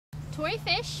Tori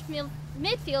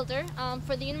midfielder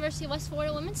for the University of West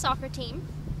Florida women's soccer team.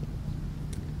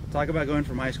 Talk about going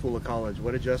from high school to college.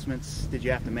 What adjustments did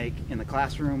you have to make in the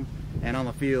classroom and on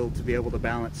the field to be able to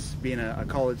balance being a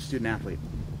college student athlete?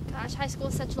 Gosh, high school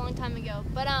is such a long time ago.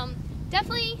 But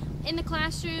definitely in the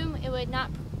classroom, it would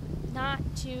not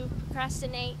to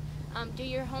procrastinate. Do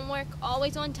your homework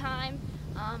always on time.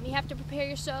 You have to prepare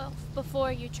yourself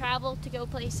before you travel to go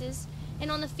places. And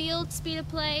on the field, speed of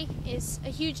play is a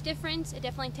huge difference. It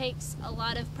definitely takes a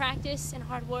lot of practice and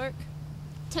hard work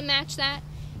to match that.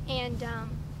 And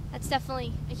that's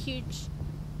definitely a huge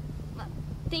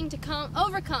thing to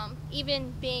overcome,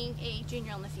 even being a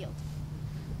junior on the field.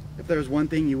 If there was one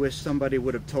thing you wish somebody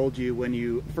would have told you when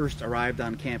you first arrived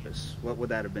on campus, what would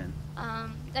that have been?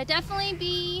 That'd definitely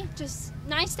be just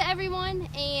nice to everyone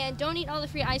and don't eat all the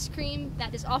free ice cream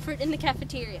that is offered in the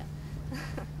cafeteria.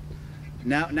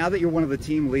 Now that you're one of the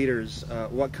team leaders,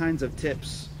 what kinds of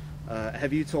tips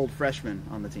have you told freshmen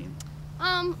on the team?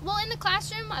 Well, in the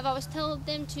classroom, I've always told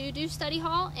them to do study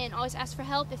hall and always ask for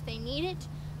help if they need it.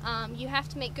 You have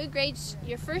to make good grades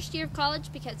your first year of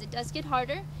college because it does get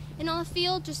harder. And on the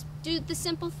field, just do the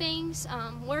simple things,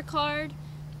 work hard,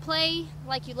 play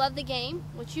like you love the game,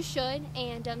 which you should,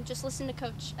 and just listen to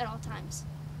coach at all times.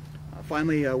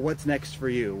 Finally, what's next for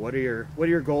you? What are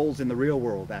your goals in the real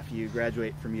world after you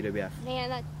graduate from UWF?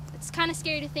 Man, it's kind of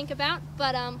scary to think about,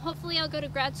 but hopefully I'll go to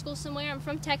grad school somewhere. I'm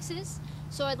from Texas,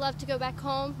 so I'd love to go back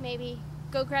home, maybe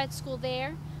go grad school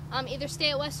there, either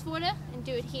stay at West Florida and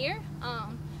do it here.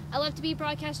 I love to be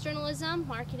broadcast journalism,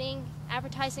 marketing,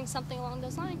 advertising, something along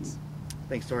those lines.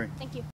 Thanks, Tori. Thank you.